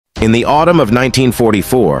In the autumn of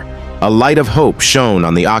 1944, a light of hope shone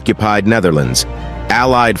on the occupied Netherlands.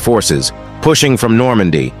 Allied forces, pushing from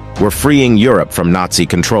Normandy, were freeing Europe from Nazi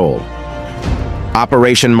control.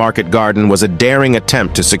 Operation Market Garden was a daring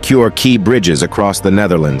attempt to secure key bridges across the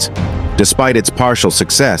Netherlands. Despite its partial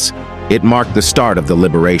success, it marked the start of the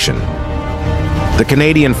liberation. The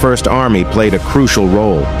Canadian First Army played a crucial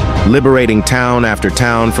role, liberating town after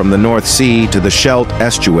town from the North Sea to the Scheldt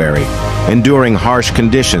estuary, enduring harsh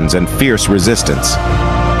conditions and fierce resistance.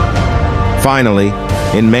 Finally,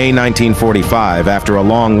 in May 1945, after a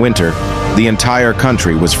long winter, the entire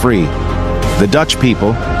country was free. The Dutch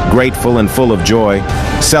people, grateful and full of joy,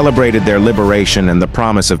 celebrated their liberation and the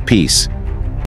promise of peace.